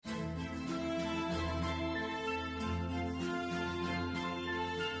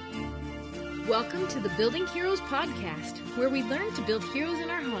Welcome to the Building Heroes podcast, where we learn to build heroes in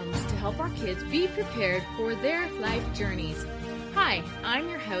our homes to help our kids be prepared for their life journeys. Hi, I'm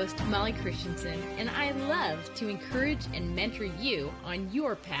your host, Molly Christensen, and I love to encourage and mentor you on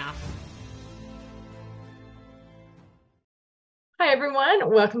your path. Hi,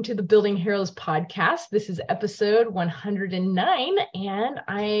 everyone. Welcome to the Building Heroes podcast. This is episode 109, and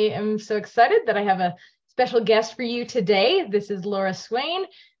I am so excited that I have a special guest for you today. This is Laura Swain,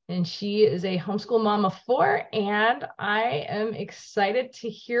 and she is a homeschool mom of 4, and I am excited to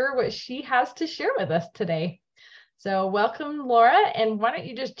hear what she has to share with us today. So welcome, Laura, and why don't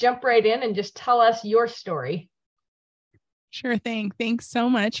you just jump right in and just tell us your story? Sure thing. Thanks so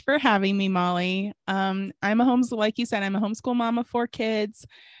much for having me, Molly. Like you said, I'm a homeschool mom of 4 kids.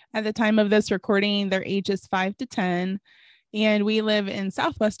 At the time of this recording, their ages 5 to 10. And we live in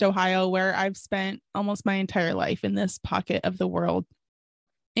Southwest Ohio, where I've spent almost my entire life in this pocket of the world.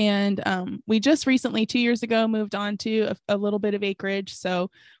 And we just recently, 2 years ago, moved on to a little bit of acreage.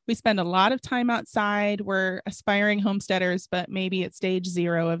 So we spend a lot of time outside. We're aspiring homesteaders, but maybe at stage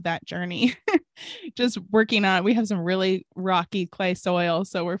 0 of that journey. Just working on, we have some really rocky clay soil.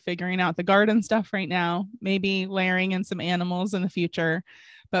 So we're figuring out the garden stuff right now, maybe layering in some animals in the future.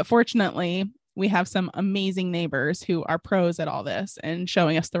 But fortunately, we have some amazing neighbors who are pros at all this and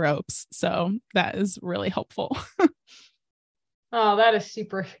showing us the ropes. So that is really helpful. Oh, that is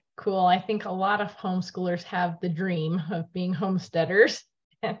super cool. I think a lot of homeschoolers have the dream of being homesteaders.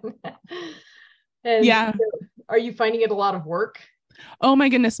 and Yeah. Are you finding it a lot of work? Oh my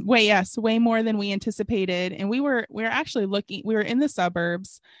goodness. Yes, way more than we anticipated. And we were actually we were in the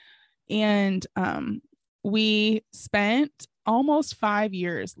suburbs, and we spent almost 5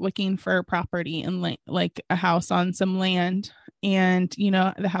 years looking for a property and like a house on some land. And,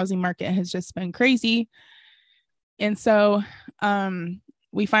 the housing market has just been crazy. And so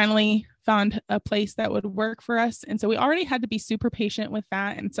we finally found a place that would work for us. And so we already had to be super patient with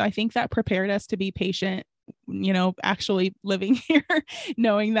that. And so I think that prepared us to be patient, actually living here,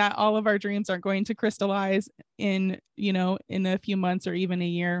 knowing that all of our dreams aren't going to crystallize in a few months or even a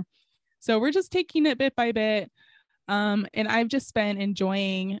year. So we're just taking it bit by bit. And I've just been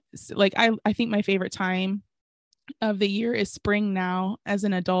enjoying, I think my favorite time of the year is spring now as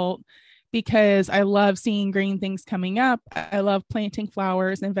an adult, because I love seeing green things coming up. I love planting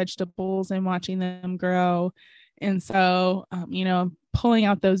flowers and vegetables and watching them grow. And so, pulling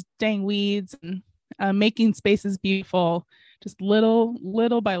out those dang weeds and making spaces beautiful, just little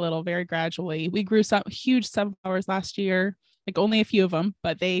by little, very gradually. We grew some huge sunflowers last year, like only a few of them,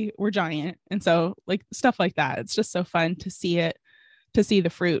 but they were giant. And so like stuff like that, it's just so fun to see the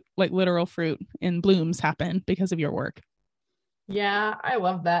fruit, like literal fruit and blooms happen because of your work. Yeah, I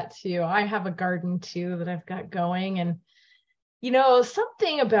love that too. I have a garden too that I've got going. And,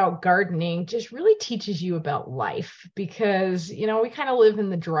 something about gardening just really teaches you about life, because, we kind of live in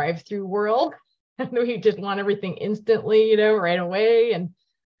the drive-through world and we just want everything instantly, right away. And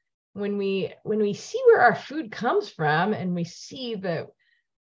when we see where our food comes from, and we see that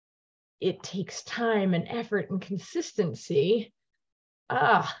it takes time and effort and consistency,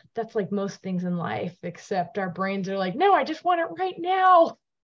 that's like most things in life, except our brains are like, no, I just want it right now.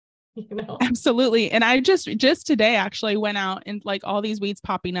 Absolutely. And I just today actually went out, and like all these weeds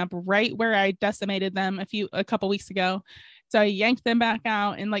popping up right where I decimated them a couple weeks ago. So I yanked them back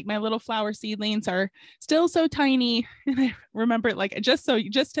out, and like my little flower seedlings are still so tiny. And I remember just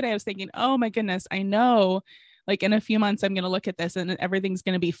today I was thinking, oh my goodness, I know like in a few months I'm going to look at this and everything's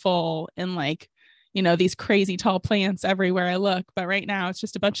going to be full and like, these crazy tall plants everywhere I look. But right now it's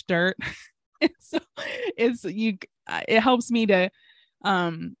just a bunch of dirt. So it helps me to,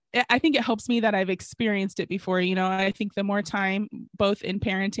 I think it helps me that I've experienced it before. I think the more time, both in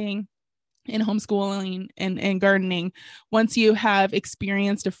parenting, in homeschooling and gardening, once you have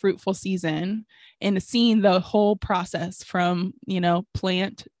experienced a fruitful season and seen the whole process from,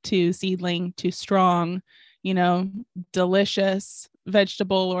 plant to seedling to strong, delicious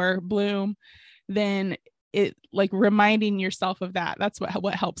vegetable or bloom, then it like reminding yourself of that's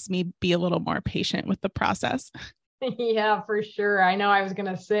what helps me be a little more patient with the process. Yeah, for sure. I know I was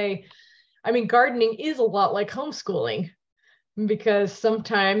going to say, gardening is a lot like homeschooling, because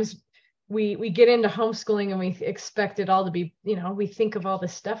sometimes we get into homeschooling and we expect it all to be, we think of all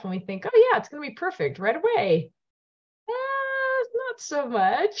this stuff and we think, oh yeah, it's going to be perfect right away. Not so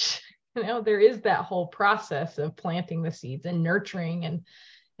much. There is that whole process of planting the seeds and nurturing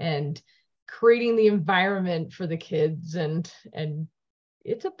and creating the environment for the kids, and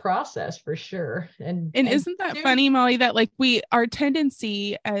it's a process for sure. And isn't that funny, Molly, that like our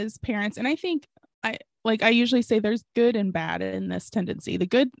tendency as parents, and I think like I usually say there's good and bad in this tendency. The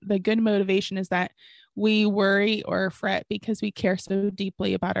good motivation is that we worry or fret because we care so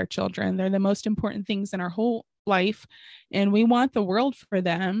deeply about our children. They're the most important things in our whole life, and we want the world for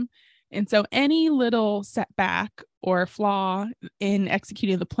them. And so any little setback or flaw in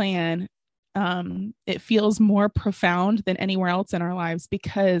executing the plan, it feels more profound than anywhere else in our lives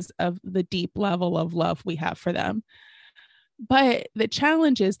because of the deep level of love we have for them. But the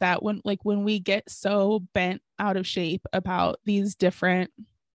challenge is that when we get so bent out of shape about these different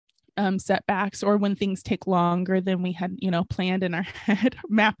setbacks, or when things take longer than we had, planned in our head,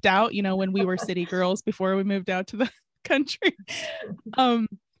 mapped out, when we were city girls before we moved out to the country, um,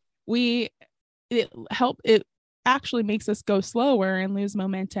 we it actually makes us go slower and lose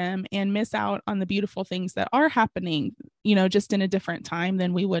momentum and miss out on the beautiful things that are happening, just in a different time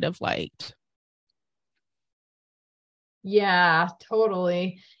than we would have liked. Yeah,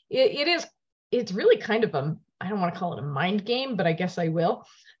 totally. It is, it's really kind of a, I don't want to call it a mind game, but I guess I will.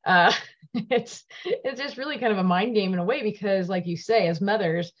 Uh, it's just really kind of a mind game in a way, because like you say, as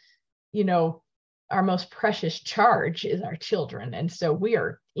mothers, you know, our most precious charge is our children. And so we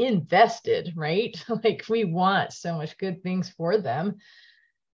are invested, right? Like we want so much good things for them.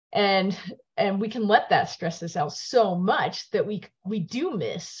 And we can let that stress us out so much that we do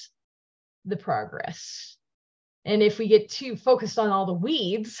miss the progress. And if we get too focused on all the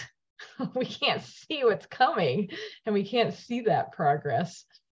weeds, we can't see what's coming and we can't see that progress.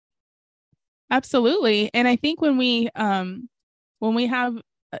 Absolutely. And I think when we have,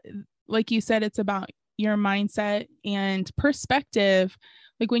 like you said, it's about your mindset and perspective.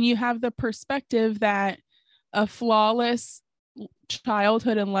 Like when you have the perspective that a flawless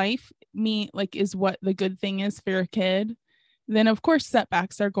childhood and life is what the good thing is for your kid, then of course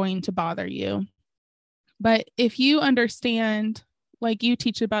setbacks are going to bother you. But if you understand, like you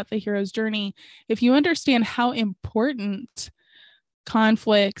teach about the hero's journey, if you understand how important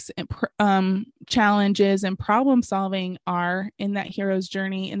conflicts and challenges and problem solving are in that hero's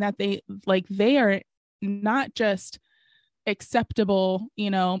journey, and that they are not just acceptable,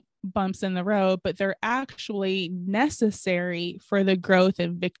 bumps in the road, but they're actually necessary for the growth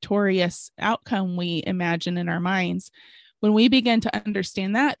and victorious outcome we imagine in our minds. When we begin to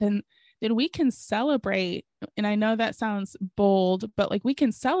understand that, then we can celebrate. And I know that sounds bold, but like we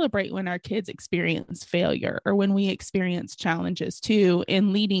can celebrate when our kids experience failure or when we experience challenges too,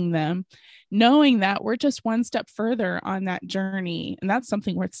 in leading them, knowing that we're just one step further on that journey. And that's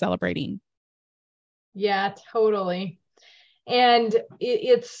something worth celebrating. Yeah, totally. And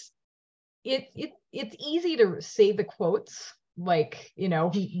it's easy to say the quotes, like,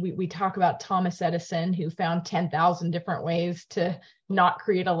 we talk about Thomas Edison, who found 10,000 different ways to not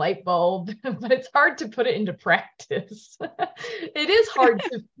create a light bulb, but it's hard to put it into practice. It is hard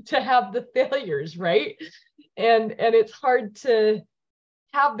to have the failures, right? And it's hard to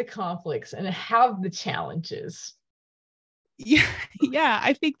have the conflicts and have the challenges. Yeah, yeah,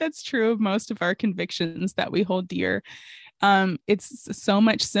 I think that's true of most of our convictions that we hold dear. It's so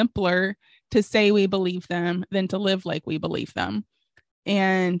much simpler to say we believe them than to live like we believe them.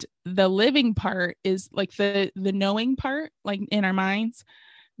 And the living part is like the knowing part, like in our minds,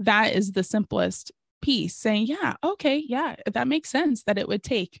 that is the simplest piece. Saying, yeah, okay, yeah, that makes sense that it would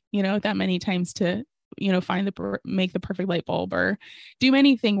take, that many times to, make the perfect light bulb or do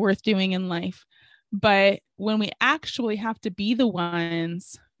anything worth doing in life. But when we actually have to be the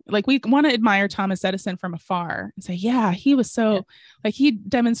ones, like we want to admire Thomas Edison from afar and say, yeah, he was so, like he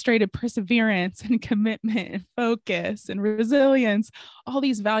demonstrated perseverance and commitment and focus and resilience, all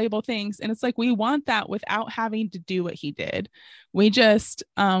these valuable things. And it's like, we want that without having to do what he did. We just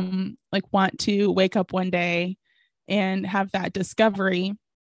want to wake up one day and have that discovery.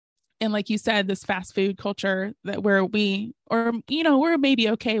 And like you said, this fast food culture that we're maybe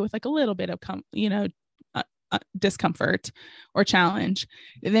okay with like a little bit of discomfort or challenge,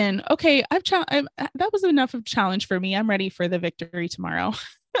 then okay, that was enough of challenge for me. I'm ready for the victory tomorrow.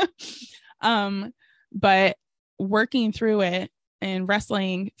 But working through it and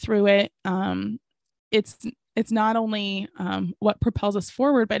wrestling through it, it's not only what propels us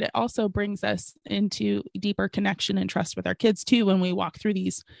forward, but it also brings us into deeper connection and trust with our kids too when we walk through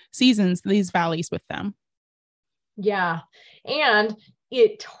these seasons, these valleys with them. Yeah. And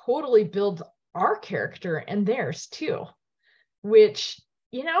it totally builds our character and theirs too, which,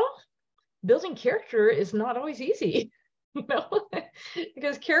 building character is not always easy,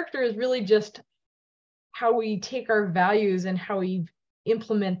 because character is really just how we take our values and how we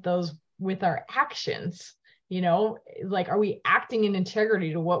implement those with our actions. Like, are we acting in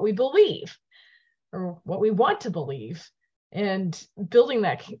integrity to what we believe or what we want to believe? and building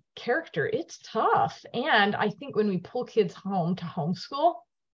that character, it's tough. And I think when we pull kids home to homeschool,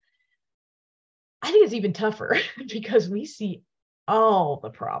 I think it's even tougher because we see all the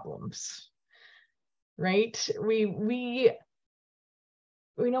problems, right? We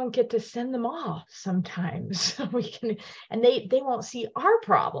don't get to send them off sometimes. We can, and they won't see our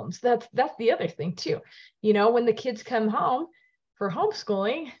problems. That's the other thing too. When the kids come home for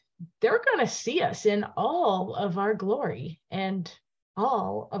homeschooling, they're going to see us in all of our glory and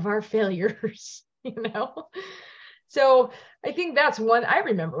all of our failures, So I think that's one. I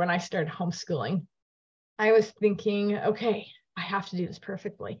remember when I started homeschooling, I was thinking, okay, I have to do this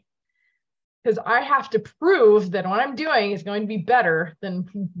perfectly, because I have to prove that what I'm doing is going to be better than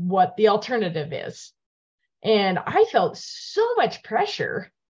what the alternative is. And I felt so much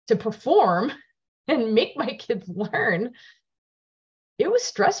pressure to perform and make my kids learn. It was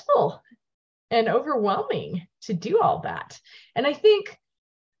stressful and overwhelming to do all that. And I think,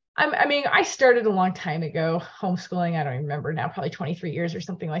 I started a long time ago, homeschooling. I don't even remember now, probably 23 years or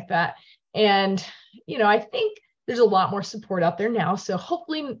something like that. And, I think there's a lot more support out there now. So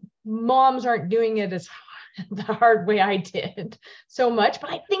hopefully moms aren't doing it as the hard way I did so much,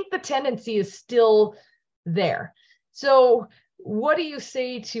 but I think the tendency is still there. So what do you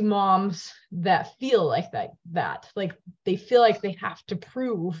say to moms that feel like that like they feel like they have to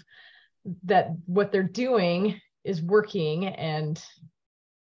prove that what they're doing is working, and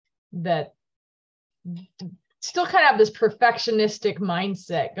that still kind of have this perfectionistic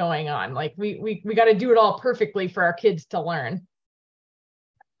mindset going on? Like we got to do it all perfectly for our kids to learn.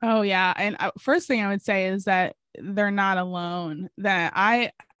 Oh yeah. And first thing I would say is that they're not alone, that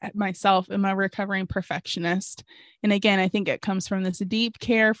I myself am a recovering perfectionist. And again, I think it comes from this deep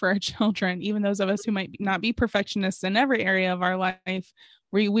care for our children, even those of us who might not be perfectionists in every area of our life.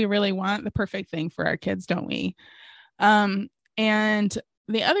 We really want the perfect thing for our kids, don't we? And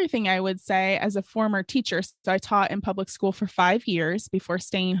the other thing I would say, as a former teacher, so I taught in public school for 5 years before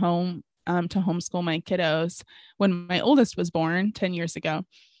staying home to homeschool my kiddos when my oldest was born 10 years ago.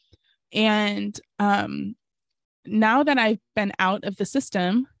 And now that I've been out of the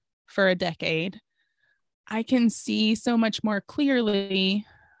system for a decade, I can see so much more clearly.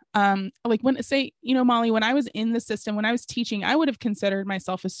 Like when say, Molly, when I was in the system, when I was teaching, I would have considered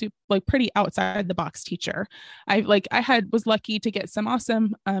myself a pretty outside the box teacher. Was lucky to get some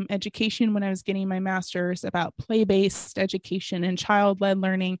awesome education when I was getting my master's about play-based education and child-led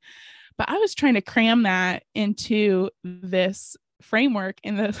learning. But I was trying to cram that into this framework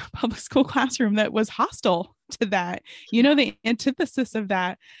in the public school classroom that was hostile to that, the antithesis of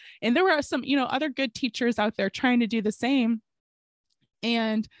that. And there were some, other good teachers out there trying to do the same.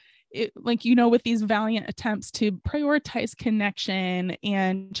 And with these valiant attempts to prioritize connection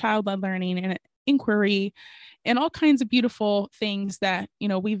and child-led learning and inquiry and all kinds of beautiful things that,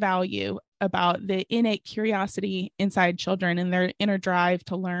 we value about the innate curiosity inside children and their inner drive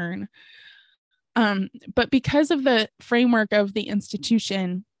to learn. But because of the framework of the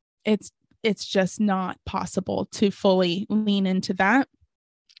institution, it's just not possible to fully lean into that.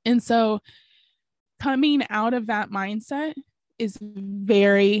 And so coming out of that mindset is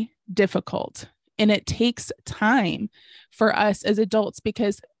very difficult. And it takes time for us as adults,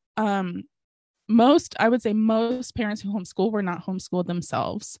 because I would say most parents who homeschool were not homeschooled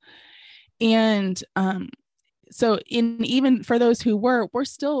themselves. And so even for those who we're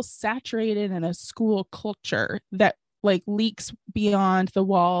still saturated in a school culture that leaks beyond the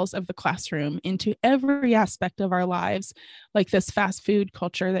walls of the classroom into every aspect of our lives, like this fast food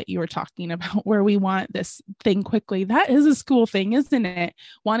culture that you were talking about, where we want this thing quickly. That is a school thing, isn't it?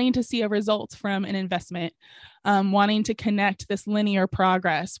 Wanting to see a result from an investment, wanting to connect this linear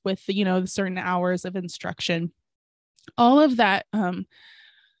progress with, the certain hours of instruction, all of that.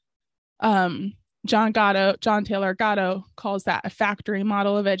 John Taylor Gatto calls that a factory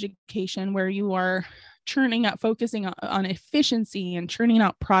model of education, where you are focusing on efficiency and churning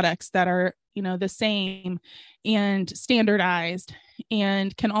out products that are, the same and standardized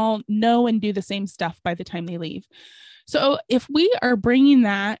and can all know and do the same stuff by the time they leave. So if we are bringing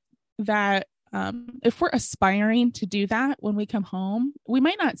if we're aspiring to do that when we come home, we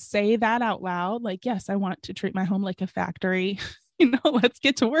might not say that out loud, like, yes, I want to treat my home like a factory, let's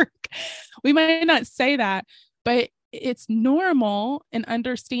get to work. We might not say that, but it's normal and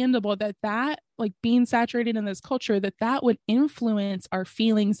understandable that being saturated in this culture, that would influence our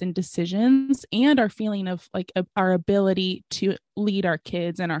feelings and decisions and our feeling of our ability to lead our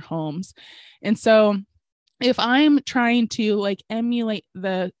kids in our homes. And so if I'm trying to emulate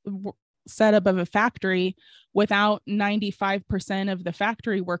the setup of a factory without 95% of the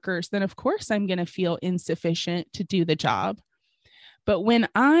factory workers, then of course I'm going to feel insufficient to do the job. But when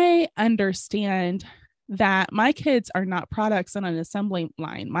I understand that my kids are not products on an assembly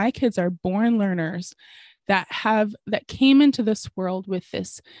line, my kids are born learners that came into this world with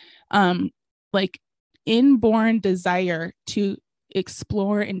this like inborn desire to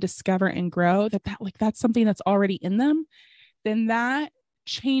explore and discover and grow, that's something that's already in them, then that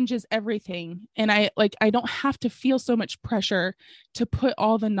changes everything. And I don't have to feel so much pressure to put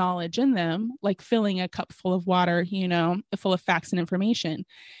all the knowledge in them, like filling a cup full of water, full of facts and information.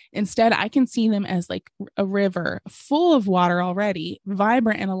 Instead, I can see them as like a river full of water already,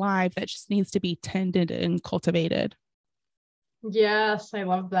 vibrant and alive, that just needs to be tended and cultivated. Yes, I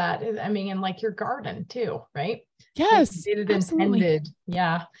love that. I mean, and like your garden too, right? Yes, absolutely. Intended.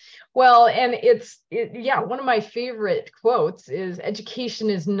 Yeah. Well, and one of my favorite quotes is, education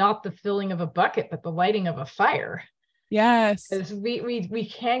is not the filling of a bucket, but the lighting of a fire. Yes. Because we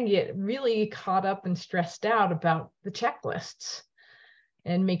can get really caught up and stressed out about the checklists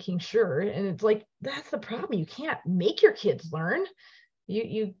and making sure. And it's like, that's the problem. You can't make your kids learn.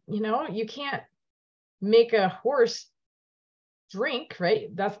 You can't make a horse drink,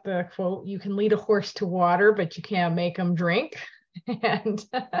 right? That's the quote. You can lead a horse to water, but you can't make them drink. And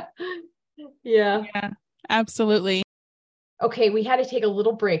yeah, absolutely. Okay, we had to take a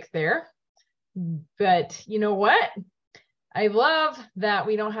little break there, but you know what? I love that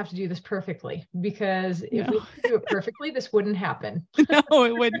we don't have to do this perfectly, because if we do it perfectly, this wouldn't happen. No,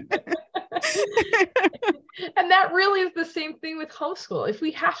 it wouldn't. And that really is the same thing with homeschool. If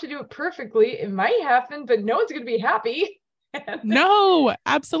we have to do it perfectly, it might happen, but no one's going to be happy. No,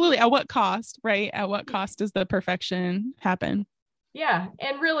 absolutely. At what cost, right? At what cost does the perfection happen? Yeah.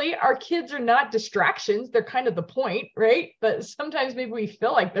 And really, our kids are not distractions. They're kind of the point, right? But sometimes maybe we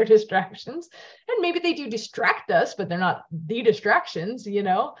feel like they're distractions, and maybe they do distract us, but they're not the distractions,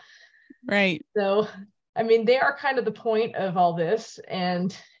 Right. So, I mean, they are kind of the point of all this.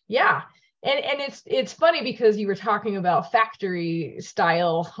 And yeah. And it's funny, because you were talking about factory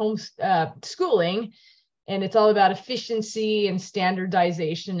style schooling. And it's all about efficiency and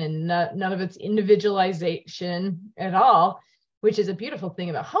standardization, and none of it's individualization at all, which is a beautiful thing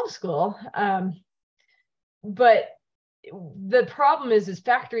about homeschool. But the problem is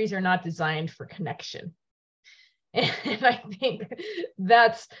factories are not designed for connection. And I think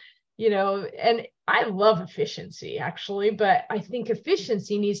that's, and I love efficiency actually, but I think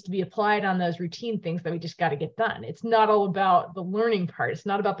efficiency needs to be applied on those routine things that we just got to get done. It's not all about the learning part. It's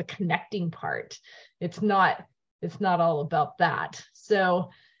not about the connecting part. It's not all about that.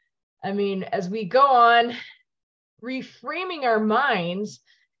 So, I mean, as we go on reframing our minds,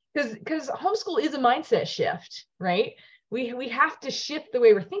 because homeschool is a mindset shift, right? We have to shift the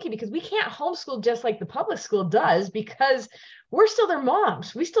way we're thinking, because we can't homeschool just like the public school does, because we're still their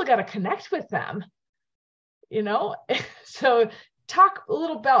moms. We still got to connect with them, So talk a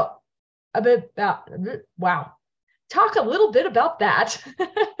little bit about that.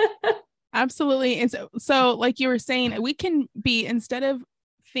 Absolutely. And so like you were saying, we can be, instead of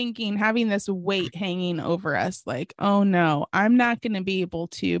having this weight hanging over us, like, oh no, I'm not going to be able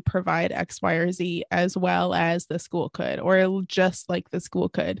to provide X, Y, or Z as well as the school could, or just like the school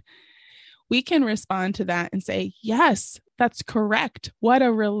could. We can respond to that and say, yes, that's correct. What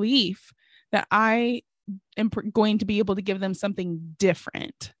a relief that I am going to be able to give them something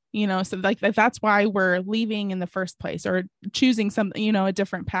different. So like that's why we're leaving in the first place, or choosing something, a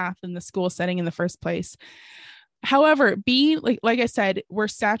different path in the school setting in the first place. However, like I said, we're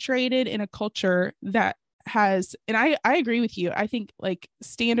saturated in a culture that has, and I agree with you. I think like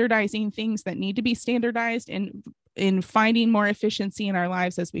standardizing things that need to be standardized and in finding more efficiency in our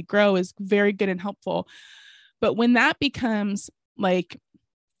lives as we grow is very good and helpful. But when that becomes like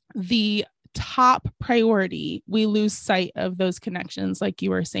the top priority, we lose sight of those connections, like you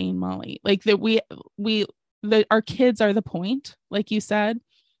were saying, Molly, like that our kids are the point, like you said.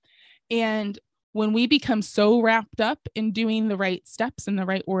 And when we become so wrapped up in doing the right steps in the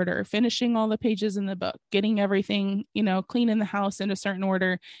right order, finishing all the pages in the book, getting everything, cleaning the house in a certain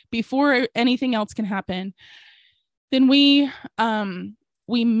order before anything else can happen, then we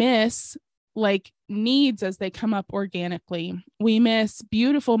miss like needs as they come up organically. We miss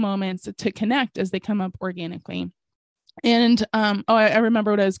beautiful moments to connect as they come up organically. And I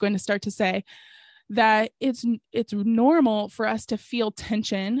remember what I was going to start to say, that it's normal for us to feel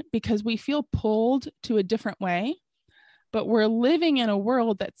tension because we feel pulled to a different way, but we're living in a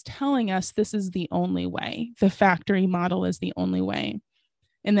world that's telling us this is the only way. The factory model is the only way.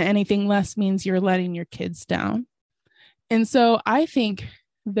 And that anything less means you're letting your kids down. And so I think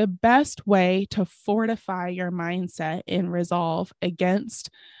the best way to fortify your mindset and resolve against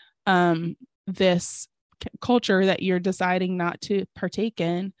this culture that you're deciding not to partake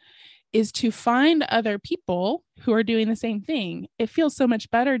in is to find other people who are doing the same thing. It feels so much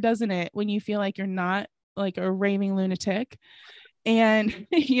better, doesn't it, when you feel like you're not like a raving lunatic and,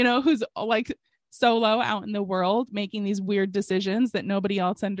 who's like solo out in the world making these weird decisions that nobody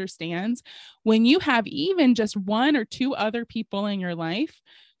else understands. When you have even just one or two other people in your life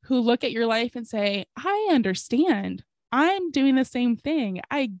who look at your life and say, I understand. I'm doing the same thing.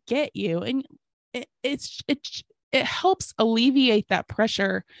 I get you. And it helps alleviate that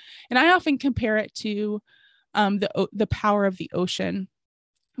pressure. And I often compare it to the power of the ocean.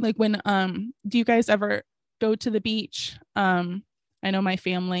 Like when do you guys ever go to the beach? I know my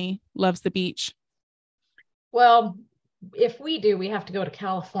family loves the beach. Well, if we do, we have to go to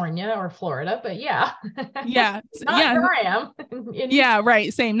California or Florida, but yeah. Yeah. Not where I am. Yeah,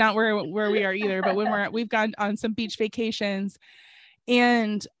 right. Same. Not where we are either. But we've gone on some beach vacations.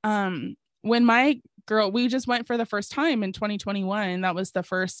 And when my girl, we just went for the first time in 2021. That was the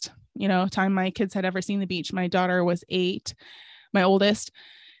first, time my kids had ever seen the beach. My daughter was 8, my oldest.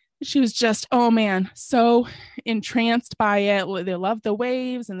 She was just, oh man, so entranced by it. They loved the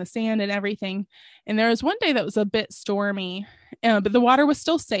waves and the sand and everything. And there was one day that was a bit stormy, but the water was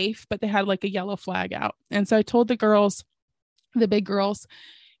still safe, but they had like a yellow flag out. And so I told the girls, the big girls,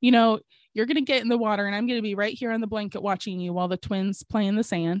 you're going to get in the water and I'm going to be right here on the blanket watching you while the twins play in the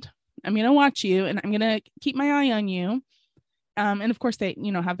sand. I'm going to watch you and I'm going to keep my eye on you. And of course they,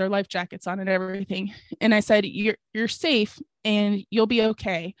 have their life jackets on and everything. And I said, you're safe and you'll be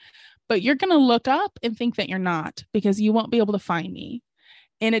okay, but you're going to look up and think that you're not, because you won't be able to find me.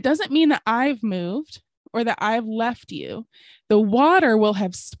 And it doesn't mean that I've moved or that I've left you. The water will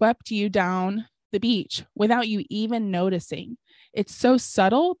have swept you down the beach without you even noticing. It's so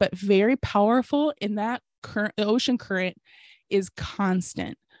subtle, but very powerful. In that current, the ocean current is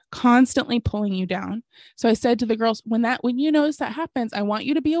constantly pulling you down. So I said to the girls, when you notice that happens, I want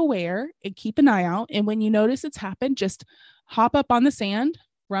you to be aware and keep an eye out. And when you notice it's happened, just hop up on the sand,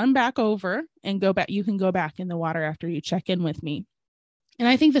 run back over and go back. You can go back in the water after you check in with me. And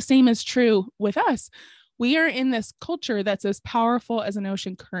I think the same is true with us. We are in this culture that's as powerful as an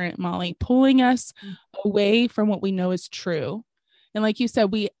ocean current, Molly, pulling us away from what we know is true. And like you said,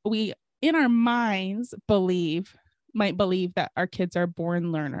 we in our minds might believe that our kids are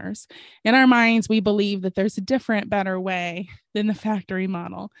born learners. In our minds, we believe that there's a different, better way than the factory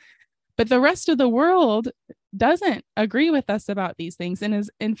model. But the rest of the world doesn't agree with us about these things and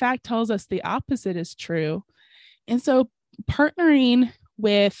in fact tells us the opposite is true. And so partnering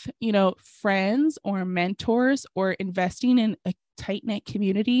with, friends or mentors or investing in a tight-knit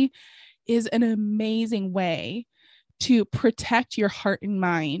community is an amazing way to protect your heart and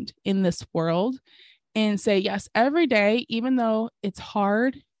mind in this world and say, yes, every day, even though it's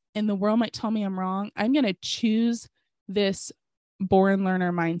hard and the world might tell me I'm wrong, I'm going to choose this born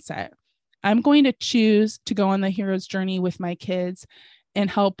learner mindset. I'm going to choose to go on the hero's journey with my kids and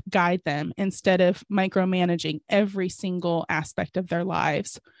help guide them instead of micromanaging every single aspect of their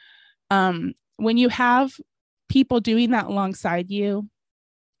lives. When you have people doing that alongside you,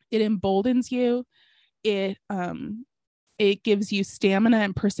 it emboldens you. It gives you stamina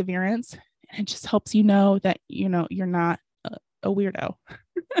and perseverance. And it just helps you know that, you're not a weirdo.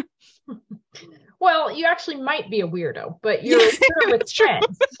 Well, you actually might be a weirdo, but you're a weirdo with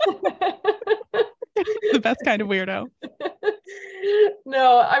friends. The best kind of weirdo.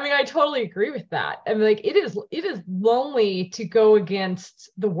 No, I mean, I totally agree with that. I mean, like it is lonely to go against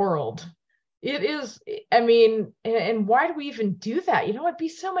the world. It is, I mean, and why do we even do that? It'd be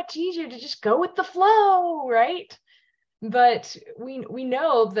so much easier to just go with the flow, right? But we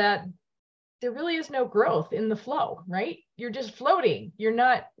know that there really is no growth in the flow, right? You're just floating. You're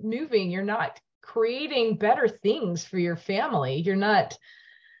not moving. You're not creating better things for your family. You're not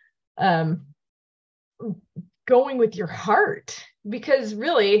going with your heart, because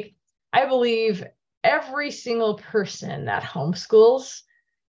really, I believe every single person that homeschools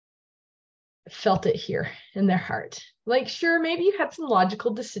felt it here in their heart. Like, sure, maybe you had some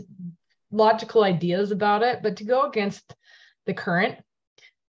logical ideas about it, but to go against the current,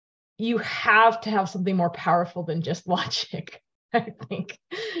 you have to have something more powerful than just logic. I think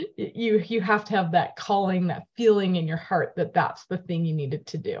you have to have that calling, that feeling in your heart that that's the thing you needed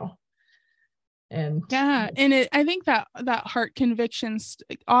to do. And yeah, and I think that heart conviction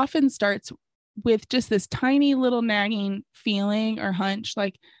often starts with just this tiny little nagging feeling or hunch,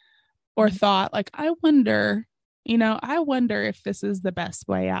 like, or thought, like, I wonder if this is the best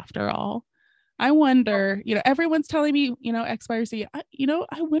way after all. I wonder, everyone's telling me, X, Y, or Z.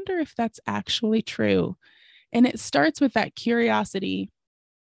 I wonder if that's actually true. And it starts with that curiosity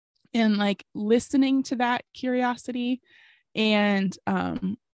and like listening to that curiosity and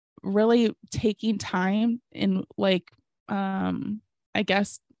really taking time and like, I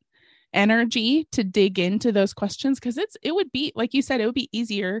guess, energy to dig into those questions. Cause it would be, like you said, it would be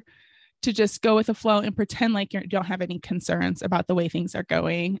easier to just go with the flow and pretend like you don't have any concerns about the way things are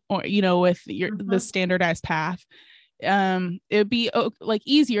going, or, with the standardized path. It would be like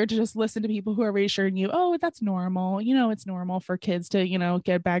easier to just listen to people who are reassuring you, oh, that's normal. It's normal for kids to,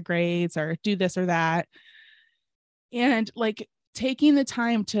 get bad grades or do this or that. And like taking the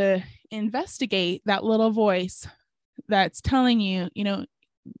time to investigate that little voice that's telling you,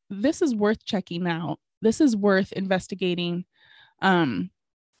 this is worth checking out. This is worth investigating.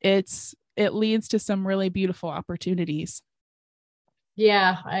 It leads to some really beautiful opportunities.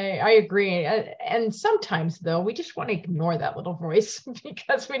 Yeah, I agree. And sometimes though, we just want to ignore that little voice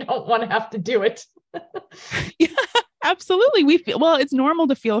because we don't want to have to do it. Yeah, absolutely. It's normal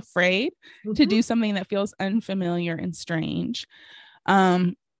to feel afraid to Mm-hmm. do something that feels unfamiliar and strange.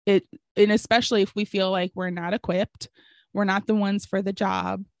 And especially if we feel like we're not equipped, we're not the ones for the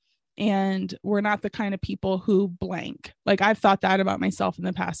job, and we're not the kind of people who blank. Like I've thought that about myself in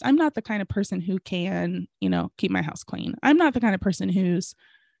the past. I'm not the kind of person who can, keep my house clean. I'm not the kind of person who's,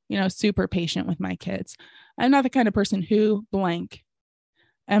 super patient with my kids. I'm not the kind of person who blank.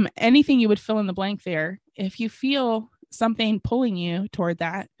 Anything you would fill in the blank there. If you feel something pulling you toward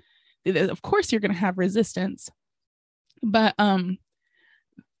that, of course you're going to have resistance. But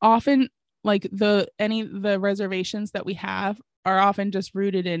often like the reservations that we have are often just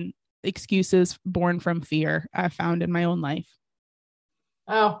rooted in excuses born from fear I've found in my own life.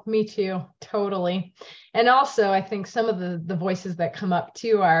 Oh, me too. Totally. And also, I think some of the voices that come up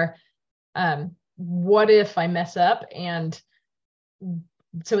too are, what if I mess up? And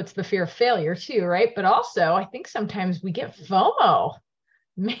so it's the fear of failure too, right? But also, I think sometimes we get FOMO,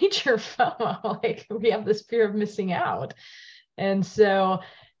 major FOMO, like we have this fear of missing out. And so,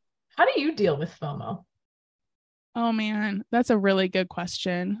 how do you deal with FOMO? Oh man, that's a really good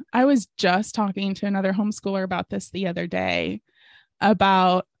question. I was just talking to another homeschooler about this the other day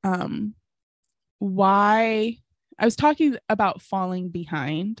about why I was talking about falling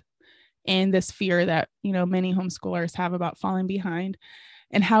behind and this fear that, many homeschoolers have about falling behind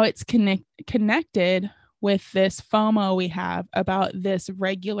and how it's connected with this FOMO we have about this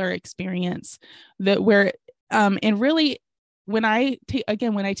regular experience that we're and really when I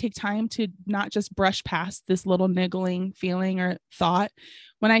take time to not just brush past this little niggling feeling or thought,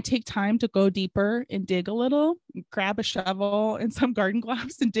 when I take time to go deeper and dig a little, grab a shovel and some garden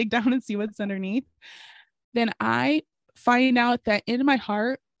gloves and dig down and see what's underneath, then I find out that in my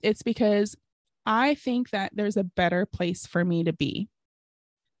heart, it's because I think that there's a better place for me to be.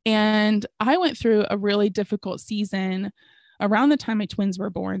 And I went through a really difficult season around the time my twins were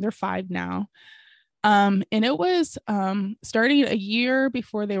born. They're 5 now. And it was starting a year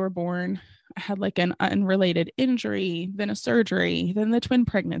before they were born. I had like an unrelated injury, then a surgery, then the twin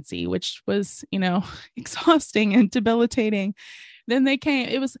pregnancy, which was, exhausting and debilitating. Then they came.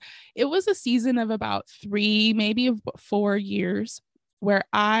 It was a season of about 3, maybe 4 years where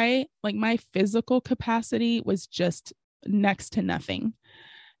my physical capacity was just next to nothing.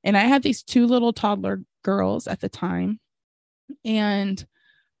 And I had these 2 little toddler girls at the time. And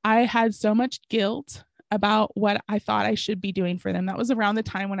I had so much guilt about what I thought I should be doing for them. That was around the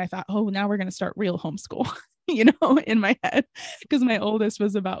time when I thought, oh, now we're going to start real homeschool, in my head, because my oldest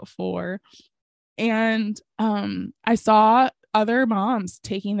was about 4. And I saw other moms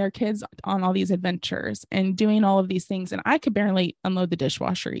taking their kids on all these adventures and doing all of these things. And I could barely unload the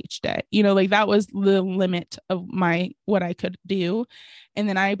dishwasher each day. That was the limit of what I could do. And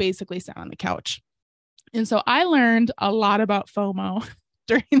then I basically sat on the couch. And so I learned a lot about FOMO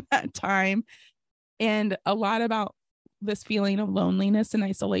during that time and a lot about this feeling of loneliness and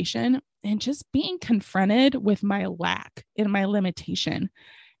isolation and just being confronted with my lack and my limitation.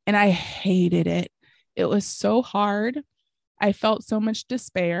 And I hated it. It was so hard. I felt so much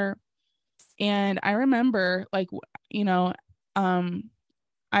despair. And I remember I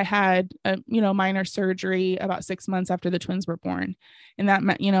had a, minor surgery about 6 months after the twins were born, and that,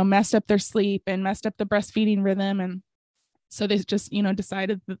 messed up their sleep and messed up the breastfeeding rhythm. And so they just,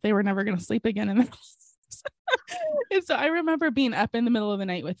 decided that they were never going to sleep again. And so I remember being up in the middle of the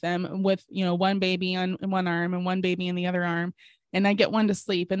night with them with, one baby on one arm and one baby in the other arm. And I get one to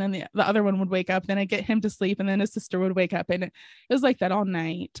sleep, and then the other one would wake up. Then I get him to sleep, and then his sister would wake up. And it was like that all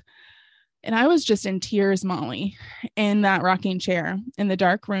night. And I was just in tears, Molly, in that rocking chair in the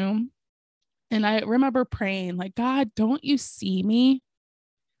dark room. And I remember praying like, God, don't you see me?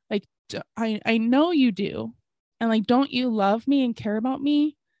 Like, I know you do. And like, don't you love me and care about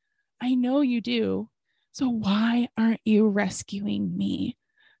me? I know you do. So why aren't you rescuing me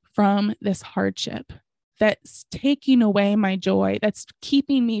from this hardship that's taking away my joy, that's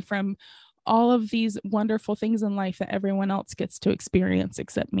keeping me from all of these wonderful things in life that everyone else gets to experience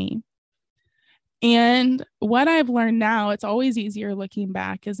except me? And what I've learned now, it's always easier looking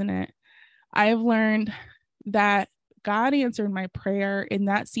back, isn't it? I've learned that God answered my prayer in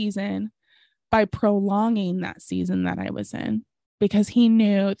that season by prolonging that season that I was in, because he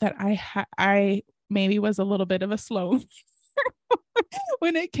knew that I maybe was a little bit of a slow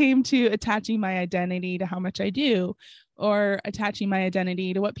when it came to attaching my identity to how much I do, or attaching my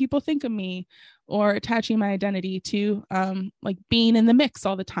identity to what people think of me, or attaching my identity to like being in the mix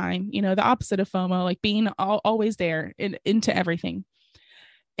all the time, the opposite of FOMO, like being always there into everything.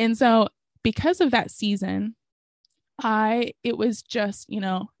 And so because of that season, it was just,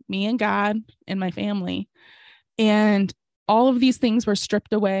 me and God and my family. And all of these things were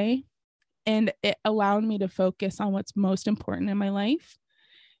stripped away, and it allowed me to focus on what's most important in my life.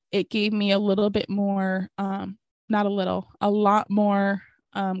 It gave me a little bit more, not a little, a lot more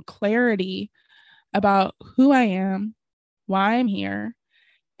clarity about who I am, why I'm here,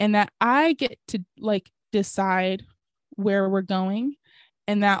 and that I get to like decide where we're going,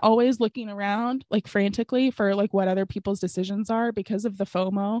 and that always looking around like frantically for like what other people's decisions are because of the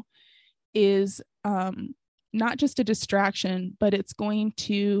FOMO is not just a distraction, but it's going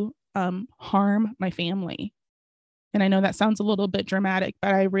to harm my family. And I know that sounds a little bit dramatic,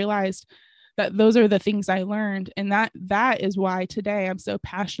 but I realized that those are the things I learned. And that is why today I'm so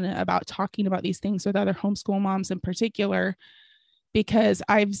passionate about talking about these things with other homeschool moms in particular, because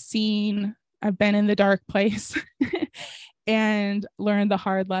I've been in the dark place and learned the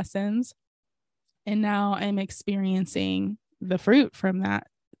hard lessons. And now I'm experiencing the fruit from that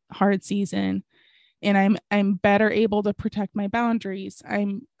hard season. And I'm better able to protect my boundaries.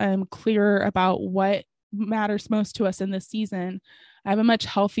 I'm clearer about what matters most to us in this season. I have a much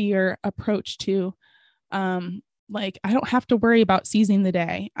healthier approach to like, I don't have to worry about seizing the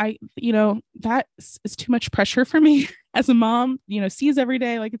day. That is too much pressure for me as a mom, seize every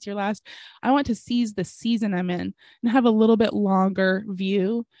day like it's your last. I want to seize the season I'm in and have a little bit longer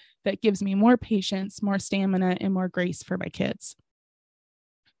view that gives me more patience, more stamina, and more grace for my kids.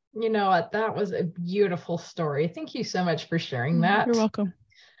 You know what? That was a beautiful story. Thank you so much for sharing that. You're welcome.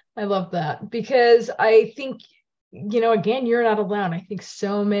 I love that, because I think, again, you're not alone. I think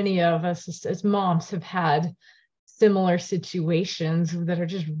so many of us as moms have had similar situations that are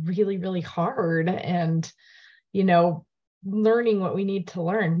just really, really hard. And, learning what we need to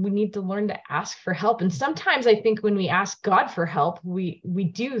learn. We need to learn to ask for help. And sometimes I think when we ask God for help, we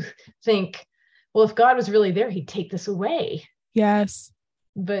do think, well, if God was really there, he'd take this away. Yes.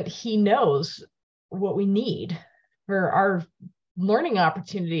 But he knows what we need for our learning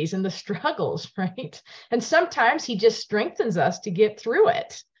opportunities and the struggles, right? And sometimes he just strengthens us to get through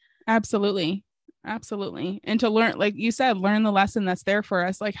it. Absolutely. And to learn, like you said, learn the lesson that's there for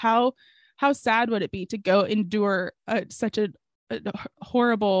us. Like how sad would it be to go endure such a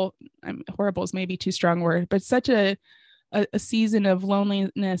horrible, horrible is maybe too strong word, but such a season of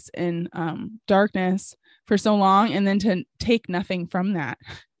loneliness and darkness for so long, and then to take nothing from that,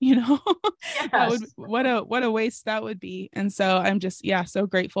 Yes. That would, what a waste that would be. And so I'm just, so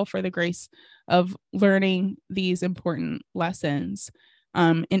grateful for the grace of learning these important lessons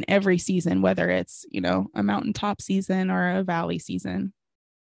in every season, whether it's, a mountaintop season or a valley season.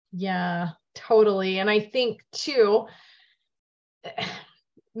 Yeah, totally. And I think too,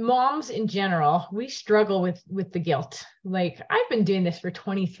 moms in general, we struggle with the guilt. Like, I've been doing this for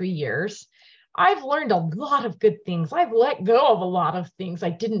 23 years. I've learned a lot of good things. I've let go of a lot of things I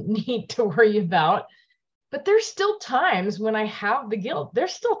didn't need to worry about. But there's still times when I have the guilt.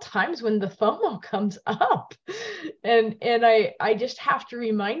 There's still times when the FOMO comes up. And I just have to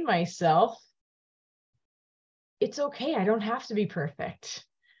remind myself, it's okay. I don't have to be perfect.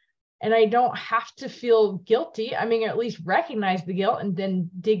 And I don't have to feel guilty. I mean, at least recognize the guilt and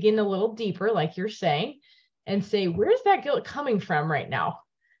then dig in a little deeper, like you're saying, and say, where's that guilt coming from right now?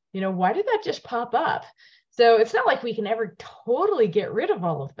 Why did that just pop up? So it's not like we can ever totally get rid of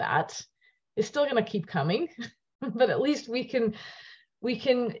all of that. It's still going to keep coming, but at least we can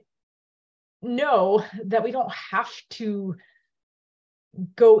know that we don't have to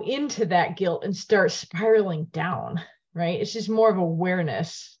go into that guilt and start spiraling down. Right? It's just more of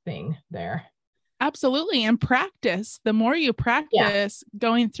awareness thing there. Absolutely. And practice. The more you practice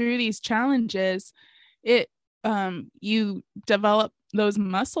going through these challenges, you develop those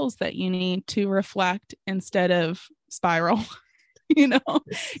muscles that you need to reflect instead of spiral. You know,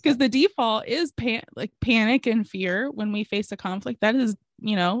 because the default is like panic and fear when we face a conflict. That is,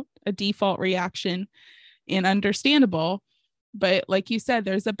 you know, a default reaction and understandable. But like you said,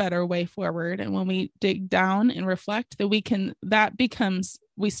 there's a better way forward. And when we dig down and reflect,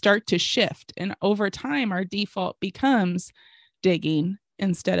 we start to shift. And over time, our default becomes digging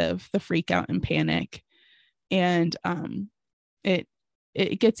instead of the freak out and panic. And it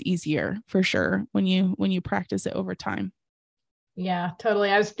gets easier for sure when you practice it over time. Yeah, totally.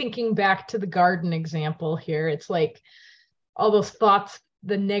 I was thinking back to the garden example here. It's like all those thoughts,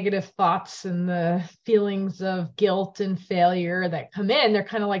 the negative thoughts and the feelings of guilt and failure that come in, they're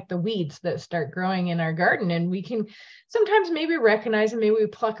kind of like the weeds that start growing in our garden. And we can sometimes maybe recognize them, maybe we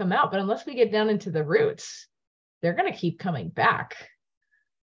pluck them out, but unless we get down into the roots, they're going to keep coming back.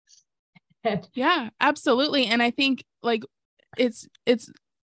 Yeah, absolutely. And I think like I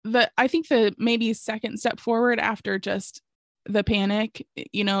think the maybe second step forward after just the panic,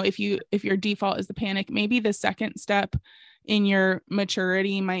 you know, if your default is the panic, maybe the second step in your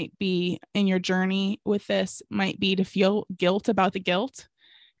maturity might be in your journey with this might be to feel guilt about the guilt.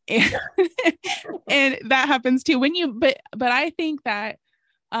 And, and that happens too but I think that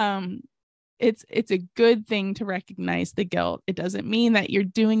it's a good thing to recognize the guilt. It doesn't mean that you're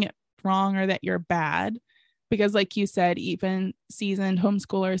doing it wrong or that you're bad, because like you said, even seasoned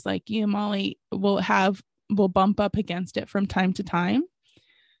homeschoolers like you, Molly, will bump up against it from time to time.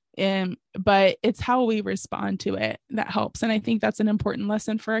 But it's how we respond to it that helps. And I think that's an important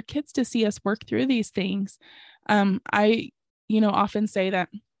lesson for our kids to see us work through these things. I, often say that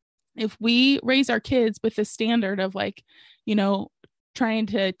if we raise our kids with the standard of like, trying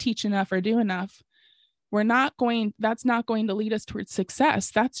to teach enough or do enough, that's not going to lead us towards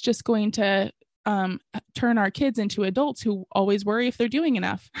success. That's just going to turn our kids into adults who always worry if they're doing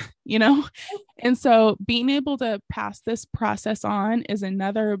enough, And so being able to pass this process on is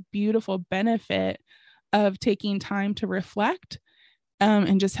another beautiful benefit of taking time to reflect,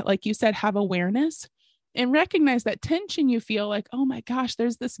 and just like you said, have awareness and recognize that tension you feel like, oh my gosh,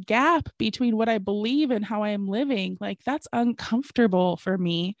 there's this gap between what I believe and how I am living. Like that's uncomfortable for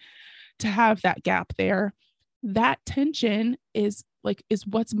me to have that gap there. That tension is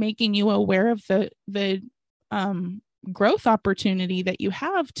what's making you aware of the growth opportunity that you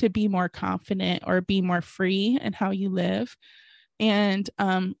have to be more confident or be more free in how you live. And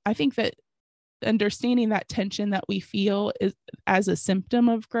I think that understanding that tension that we feel is as a symptom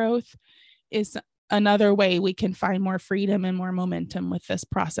of growth is another way we can find more freedom and more momentum with this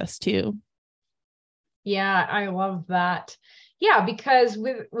process too. Yeah, I love that. Yeah, because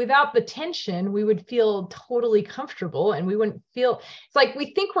without the tension, we would feel totally comfortable and we wouldn't feel, it's like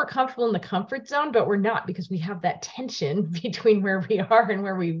we think we're comfortable in the comfort zone, but we're not, because we have that tension between where we are and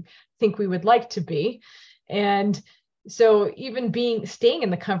where we think we would like to be. And so even staying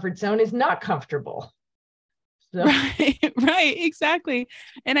in the comfort zone is not comfortable. So. Right, exactly.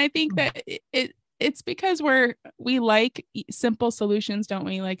 And I think that it's because we like simple solutions, don't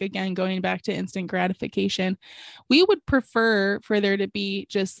we? Like, again, going back to instant gratification, we would prefer for there to be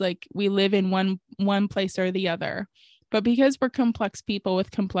just like we live in one place or the other. But because we're complex people with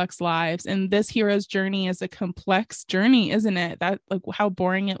complex lives, and this hero's journey is a complex journey, isn't it? That like how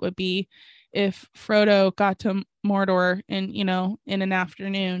boring it would be if Frodo got to Mordor in an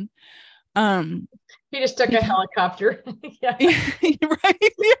afternoon. He just took a helicopter. Yeah.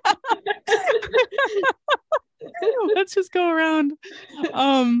 Right. Yeah. Let's just go around.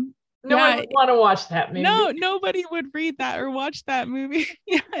 No one would want to watch that movie. No, nobody would read that or watch that movie.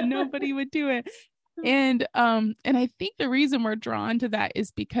 Yeah, nobody would do it. And I think the reason we're drawn to that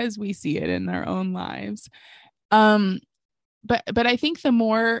is because we see it in our own lives. But I think the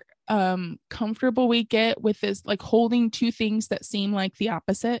more comfortable we get with this, like holding two things that seem like the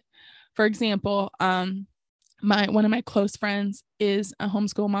opposite. For example, one of my close friends is a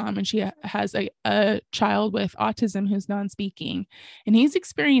homeschool mom, and she has a child with autism who's non-speaking, and he's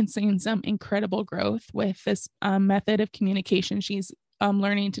experiencing some incredible growth with this method of communication she's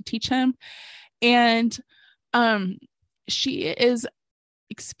learning to teach him. And she is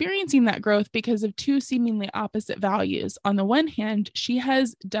experiencing that growth because of two seemingly opposite values. On the one hand, she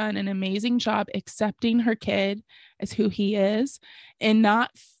has done an amazing job accepting her kid as who he is and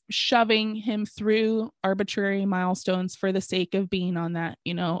not shoving him through arbitrary milestones for the sake of being on that,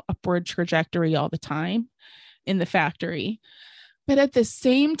 upward trajectory all the time in the factory. But at the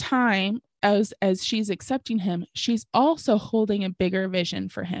same time, as she's accepting him, she's also holding a bigger vision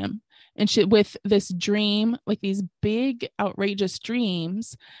for him. And she, with this dream, like these big, outrageous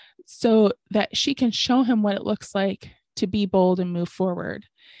dreams, so that she can show him what it looks like to be bold and move forward.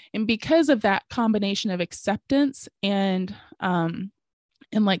 And because of that combination of acceptance and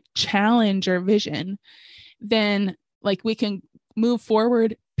like challenge or vision, then like we can move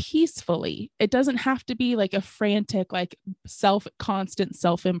forward peacefully. It doesn't have to be like a frantic, like constant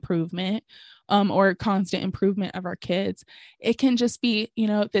self-improvement, or constant improvement of our kids. It can just be,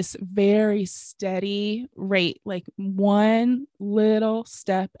 this very steady rate, like one little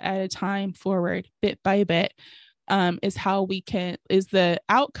step at a time forward, bit by bit, is the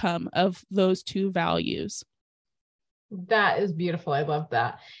outcome of those two values. That is beautiful. I love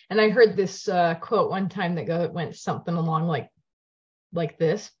that. And I heard this quote one time that went something along like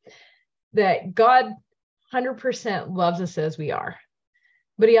this, that God 100% loves us as we are,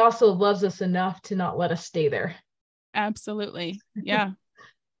 but he also loves us enough to not let us stay there. Absolutely. Yeah.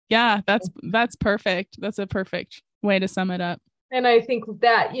 Yeah. That's perfect. That's a perfect way to sum it up. And I think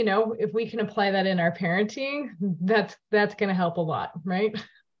that, if we can apply that in our parenting, that's going to help a lot, right?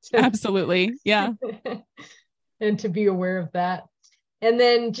 Absolutely. Yeah. And to be aware of that. And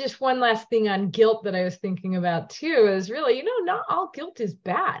then just one last thing on guilt that I was thinking about too is really, not all guilt is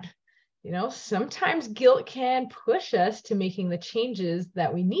bad. Sometimes guilt can push us to making the changes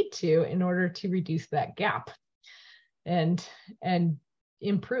that we need to in order to reduce that gap and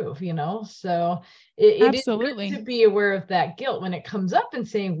improve, so it is good to be aware of that guilt when it comes up and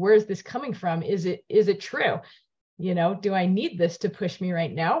saying, where's this coming from? Is it true? Do I need this to push me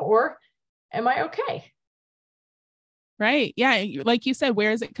right now, or am I okay? Right. Yeah. Like you said,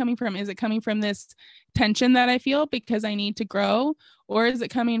 where is it coming from? Is it coming from this tension that I feel because I need to grow? Or is it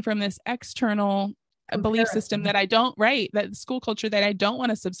coming from this external belief system that that school culture that I don't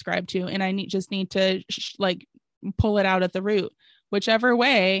want to subscribe to? And I just need to pull it out at the root. Whichever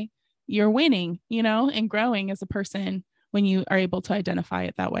way, you're winning, and growing as a person when you are able to identify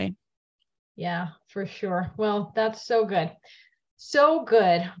it that way. Yeah, for sure. Well, that's so good. So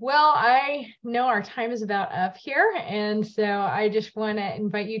good. Well, I know our time is about up here. And so I just want to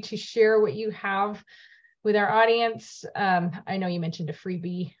invite you to share what you have with our audience. I know you mentioned a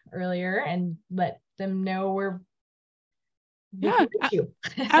freebie earlier, and let them know where. Yeah,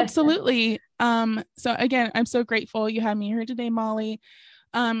 absolutely. So again, I'm so grateful you had me here today, Molly.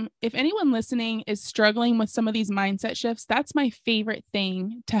 If anyone listening is struggling with some of these mindset shifts, that's my favorite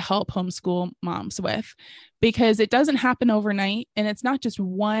thing to help homeschool moms with, because it doesn't happen overnight, and it's not just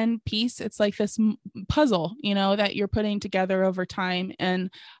one piece. It's like this puzzle, that you're putting together over time. And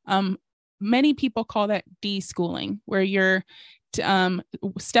many people call that deschooling, where you're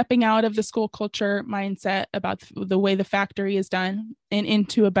stepping out of the school culture mindset about the way the factory is done and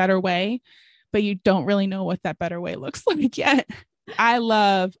into a better way, but you don't really know what that better way looks like yet. I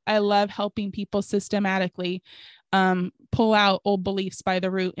love helping people systematically pull out old beliefs by the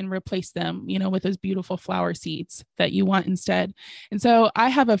root and replace them, with those beautiful flower seeds that you want instead. And so I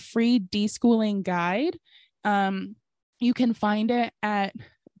have a free deschooling guide. You can find it at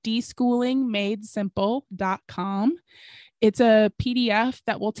deschoolingmadesimple.com. It's a PDF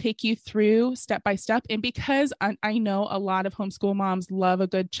that will take you through step by step. And because I know a lot of homeschool moms love a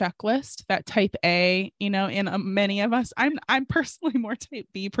good checklist, that type A, and many of us, I'm personally more type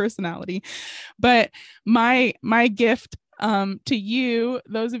B personality, but my gift to you,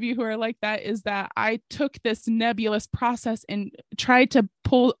 those of you who are like that, is that I took this nebulous process and tried to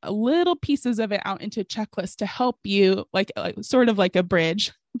pull little pieces of it out into a checklist to help you, like sort of like a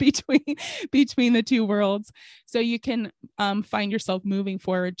bridge between the two worlds, so you can find yourself moving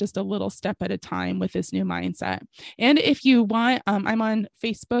forward just a little step at a time with this new mindset. And if you want, I'm on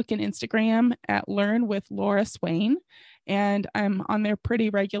Facebook and Instagram at Learn with Laura Swain, and I'm on there pretty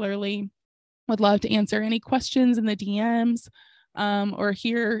regularly. Would love to answer any questions in the DMs, or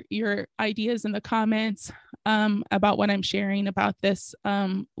hear your ideas in the comments about what I'm sharing about this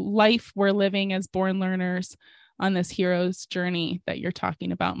life we're living as born learners on this hero's journey that you're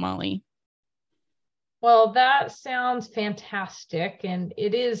talking about, Molly. Well, that sounds fantastic. And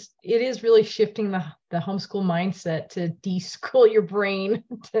it is really shifting the homeschool mindset to deschool your brain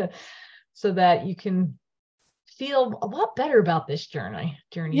so that you can feel a lot better about this journey.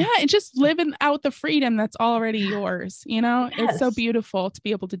 Yeah. And just living out the freedom that's already yours. Yes. It's so beautiful to be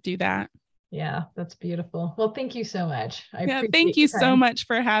able to do that. Yeah, that's beautiful. Well, thank you so much. Thank you so much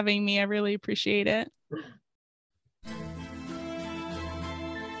for having me. I really appreciate it.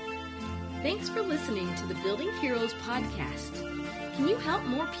 Thanks for listening to the Building Heroes podcast. Can you help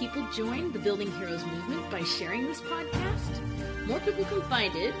more people join the Building Heroes movement by sharing this podcast? More people can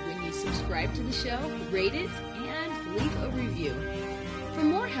find it when you subscribe to the show, rate it, and leave a review. For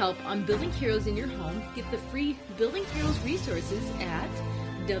more help on building heroes in your home, get the free Building Heroes resources at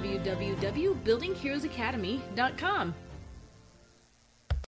www.buildingheroesacademy.com.